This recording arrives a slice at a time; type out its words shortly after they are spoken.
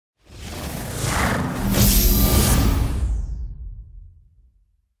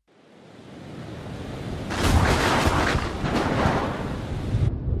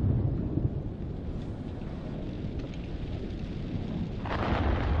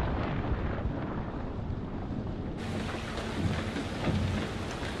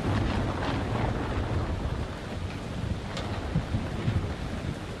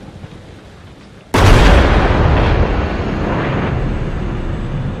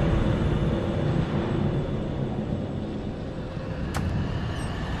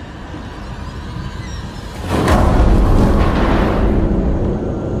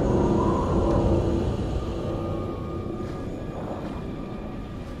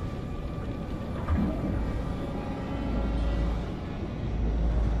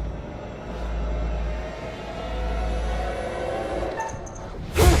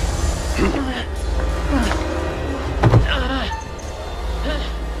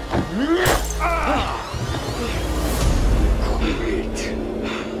Quit.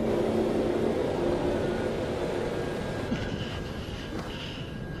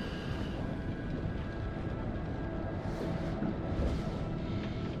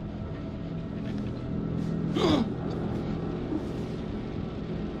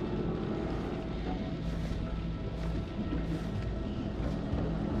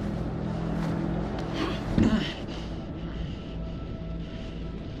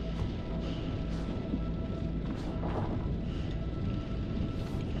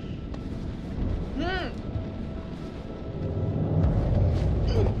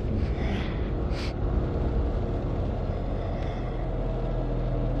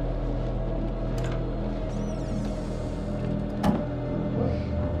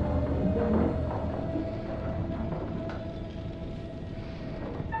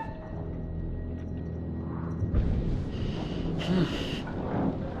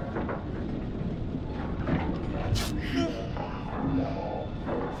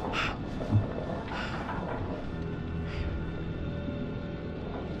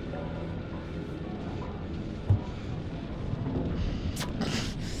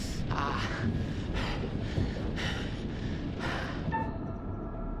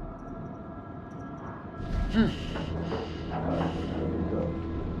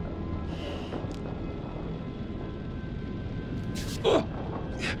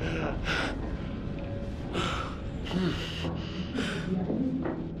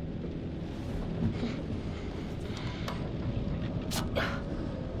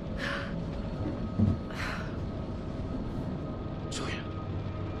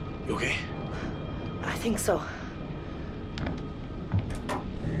 You okay? I think so.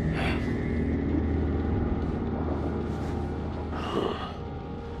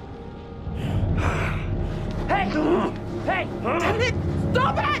 Hey! Hey! Damn it!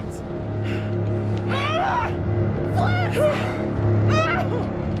 Stop it!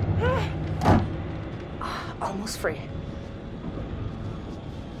 Almost free.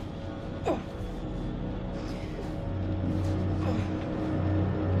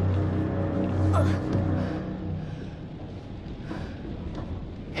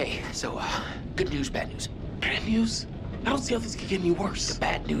 Hey, so, good news, bad news. Bad news? I don't see how this could get any worse. The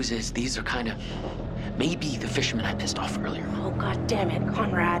bad news is these are kind of maybe the fishermen I pissed off earlier. Oh, God damn it,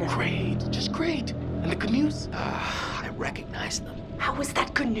 Conrad. Great, just great. And the good news? I recognize them. How is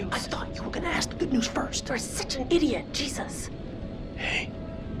that good news? I thought you were gonna ask the good news first. You're such an idiot, Jesus. Hey,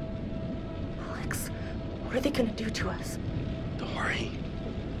 Alex, what are they gonna do to us? don't worry.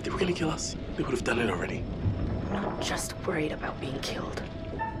 If they were gonna kill us, they would have done it already. I'm not just worried about being killed.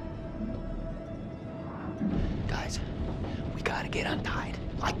 Guys, we gotta get untied.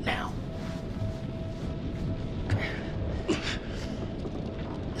 Like now.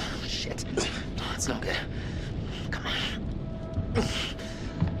 Shit. It's not good. Come on.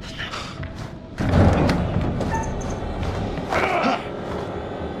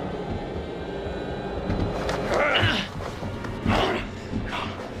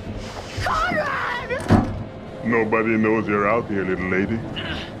 Nobody knows you're out here, little lady.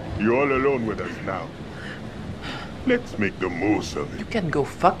 You're all alone with us now. Let's make the most of You it. can go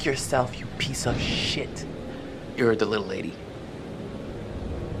fuck yourself, you piece of shit. You're the little lady.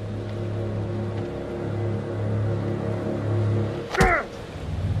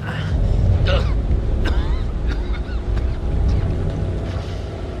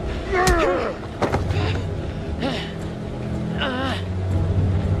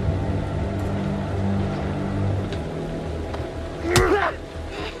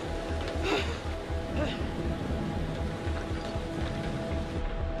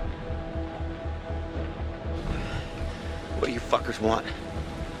 What do you fuckers want?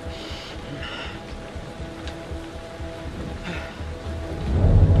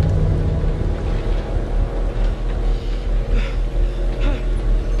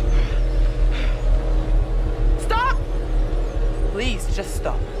 Stop! Please, just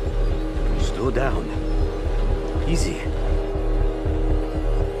stop. Slow down. Easy.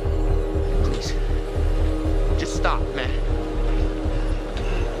 Please. Just stop, man.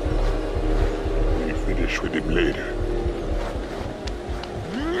 We'll finish with him later.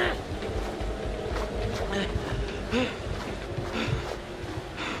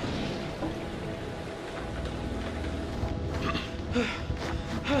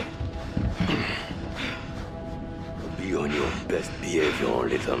 Be on your best behavior,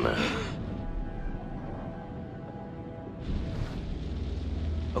 little man.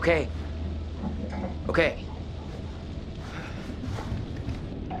 Okay. Okay.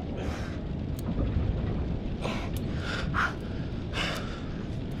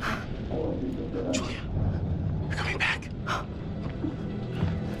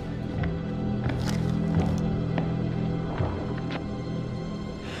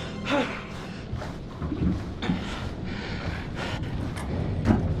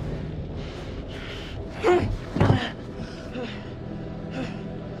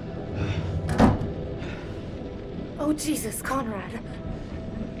 Oh, Jesus, Conrad.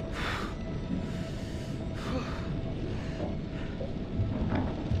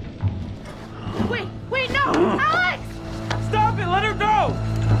 Wait, no! Alex! Stop it! Let her go!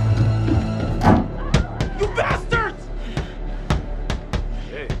 You bastards!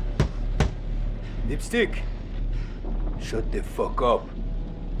 Hey. Lipstick. Shut the fuck up.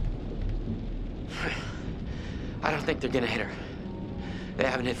 I don't think they're gonna hit her. They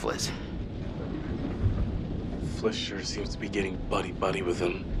haven't hit Fliss. Fliss sure seems to be getting buddy-buddy with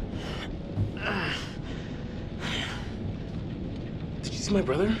him. Did you see my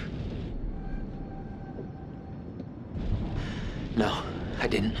brother? No, I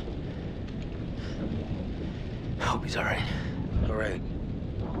didn't. I hope he's all right. All right.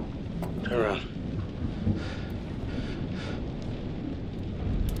 Turn around.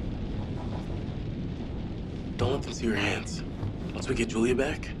 Don't let them see your hands. Once we get Julia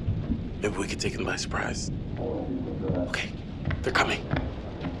back, maybe we could take them by surprise. Okay, they're coming.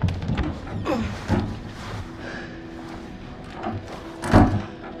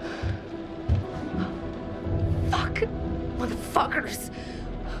 Fuck. Motherfuckers.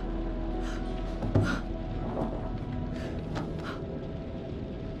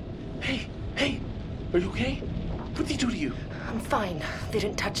 Hey, are you okay? What did he do to you? I'm fine. They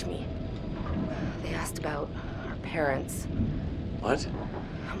didn't touch me. They asked about our parents, What?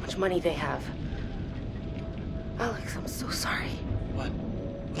 how much money they have. Alex, I'm so sorry. What?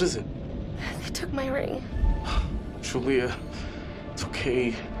 What is it? They took my ring. Julia, it's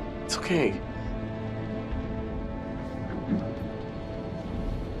okay. It's okay.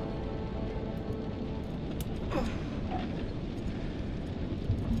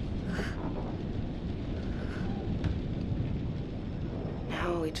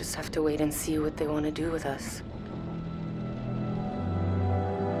 Now we just have to wait and see what they want to do with us.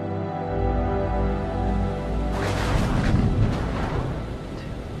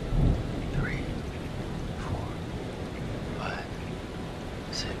 Three, 4, 5,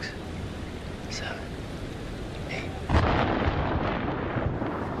 6, 7, 8.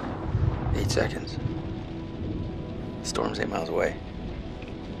 8 seconds. Storm's 8 miles away.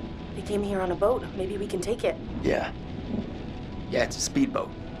 They came here on a boat. Maybe we can take it. Yeah. Yeah, it's a speedboat.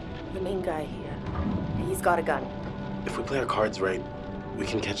 The main guy here. He's got a gun. If we play our cards right, we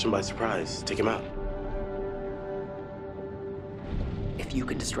can catch him by surprise. Take him out. If you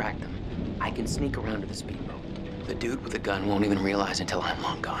can distract them, I can sneak around to the speedboat. The dude with the gun won't even realize until I'm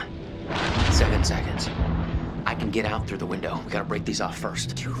long gone. 7 seconds. I can get out through the window. We gotta break these off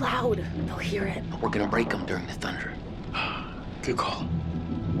first. Too loud. They'll hear it. We're gonna break them during the thunder. Good call.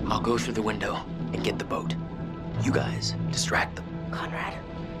 I'll go through the window and get the boat. You guys distract them. Conrad,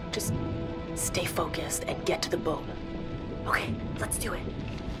 just stay focused and get to the boat. Okay, let's do it.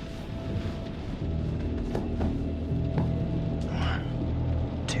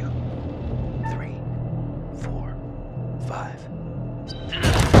 1, 2, 3, 4, 5.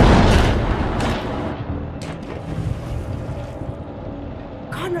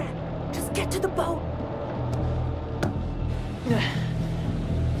 Conrad, just get to the boat.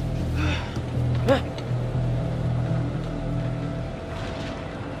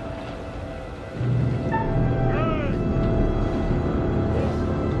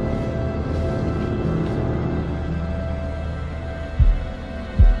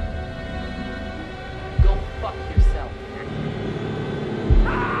 Go fuck yourself.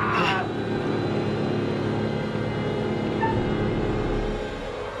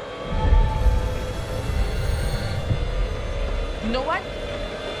 You know what?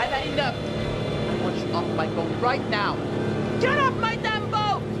 I've had enough. I want you off my boat right now. Get off my damn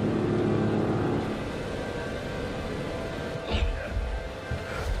boat!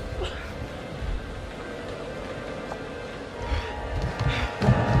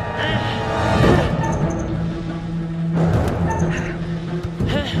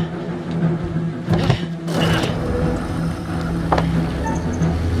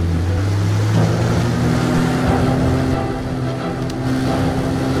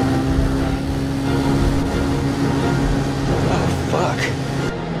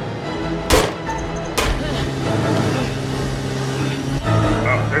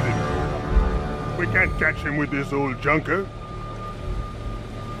 We can't catch him with this old junker.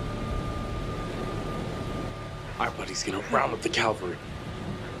 Our buddy's gonna round up the cavalry.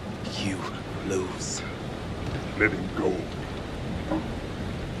 You lose. Let him go.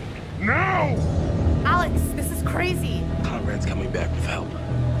 Now! Alex, this is crazy. Conrad's coming back with help.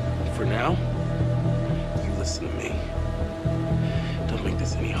 For now, you listen to me. Don't make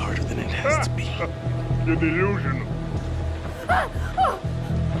this any harder than it has to be. You're delusional.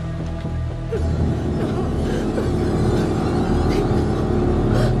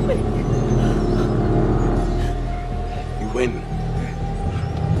 You win.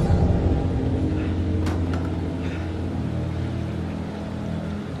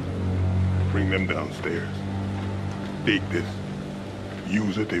 Bring them downstairs. Take this.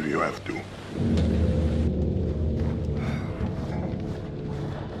 Use it if you have to.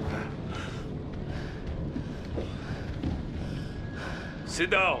 Sit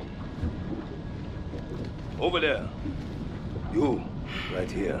down. Over there. You,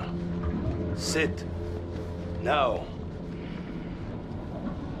 right here. Sit. Now.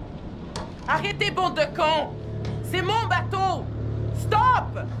 Arrêtez, bande de cons! C'est mon bateau!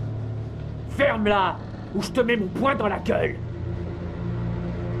 Stop! Ferme-la, ou je te mets mon poing dans la gueule.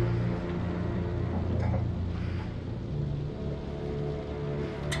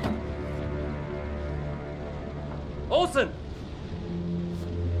 Olsen!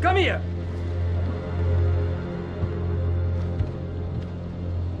 Come here!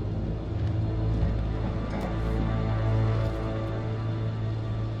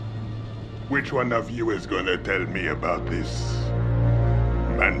 Which one of you is gonna tell me about this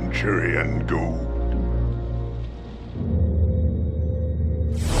Manchurian gold?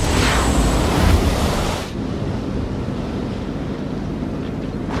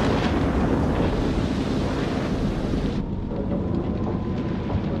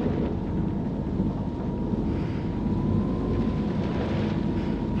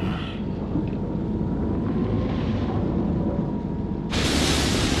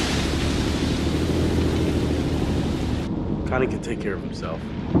 Connie can take care of himself.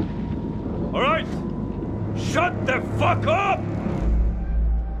 All right. Shut the fuck up!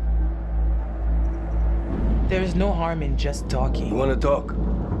 There's no harm in just You talking. wanna talk?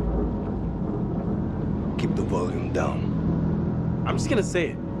 Keep the volume down. I'm just gonna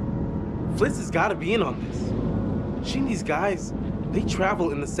say it. Fliss has gotta be in on this. She and these guys, they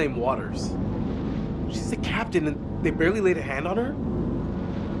travel in the same waters. She's the captain and they barely laid a hand on her?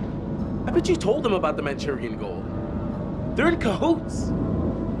 I bet you told them about the Manchurian gold. They're in cahoots.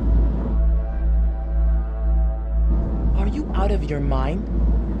 Are you out of your mind?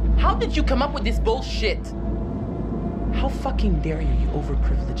 How did you come up with this bullshit? How fucking dare you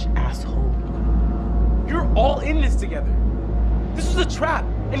overprivileged asshole? You're all in this together. This was a trap,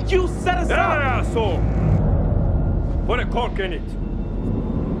 and you set us up. Yeah, so. Put a cork in it.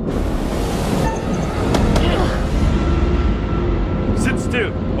 Sit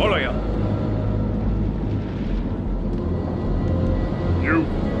still, all of you. You,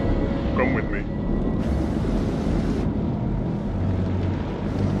 come with me.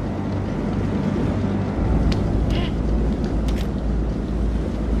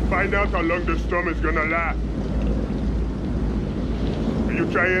 Find out how long the storm is gonna last. If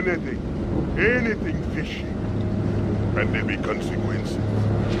you try anything fishy, and there'll be consequences.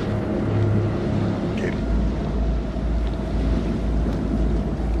 Get it?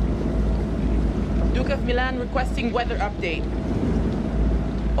 Duke of Milan requesting weather update.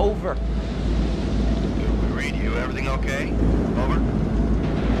 Over. Read you. Everything okay? Over.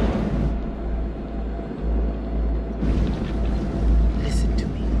 Listen to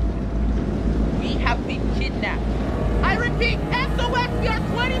me. We have been kidnapped. I repeat, SOS, we are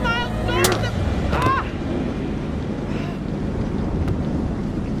 20 miles north of... Ah!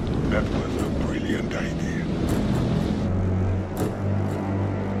 That was a brilliant idea.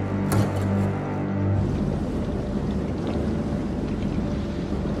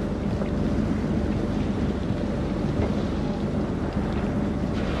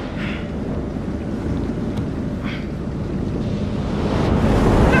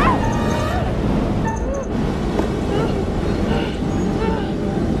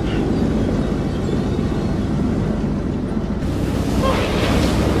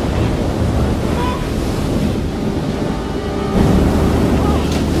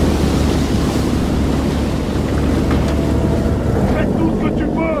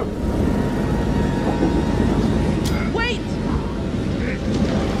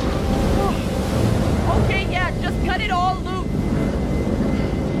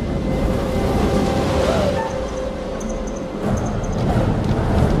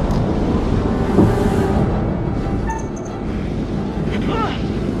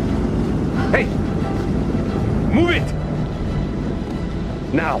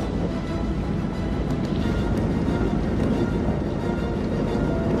 Now!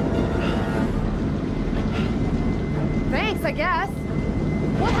 Thanks, I guess.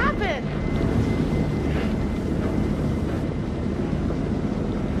 What happened?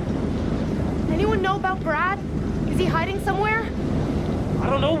 Anyone know know about Brad? Is he hiding somewhere? I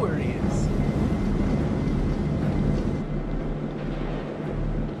don't know where he is.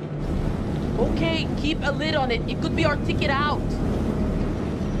 Okay, keep a lid on it. It could be our ticket out.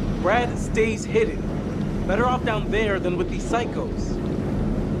 Brad stays hidden. Better off down there than with these psychos.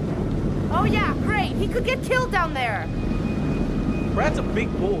 Oh yeah, great. He could get killed down there. Brad's a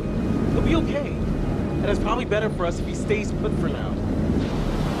big boy. He'll be okay. And it's probably better for us if he stays put for now.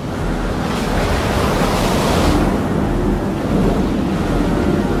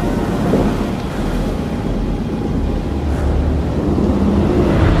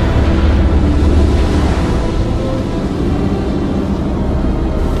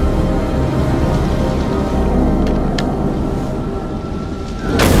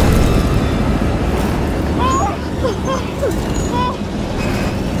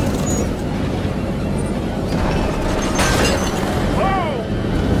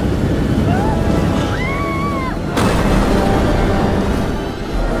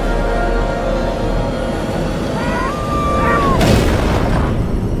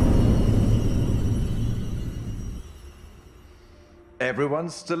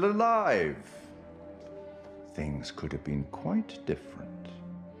 Everyone's still alive. Things could have been quite different.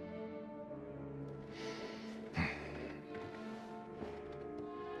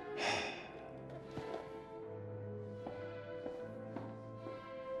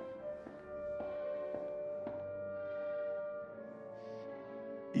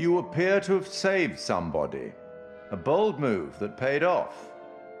 You appear to have saved somebody. A bold move that paid off.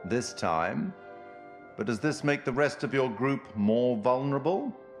 This time. But does this make the rest of your group more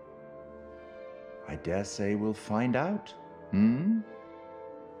vulnerable? I dare say we'll find out.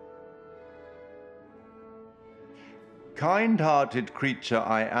 Kind-hearted creature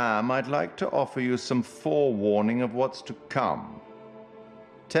I am, I'd like to offer you some forewarning of what's to come.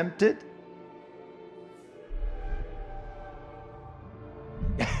 Tempted?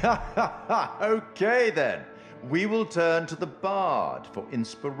 Okay then. We will turn to the Bard for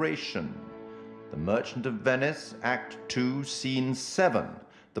inspiration. The Merchant of Venice, Act 2, Scene 7.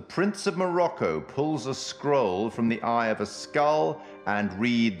 The Prince of Morocco pulls a scroll from the eye of a skull and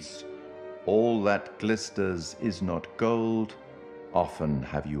reads, "All that glisters is not gold. Often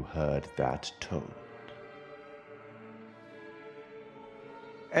have you heard that told."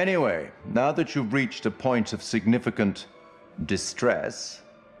 Anyway, now that you've reached a point of significant distress,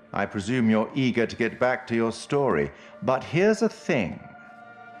 I presume you're eager to get back to your story. But here's the thing.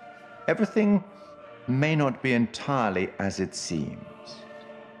 Everything may not be entirely as it seems.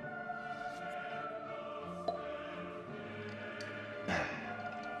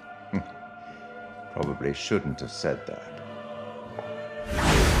 Probably shouldn't have said that.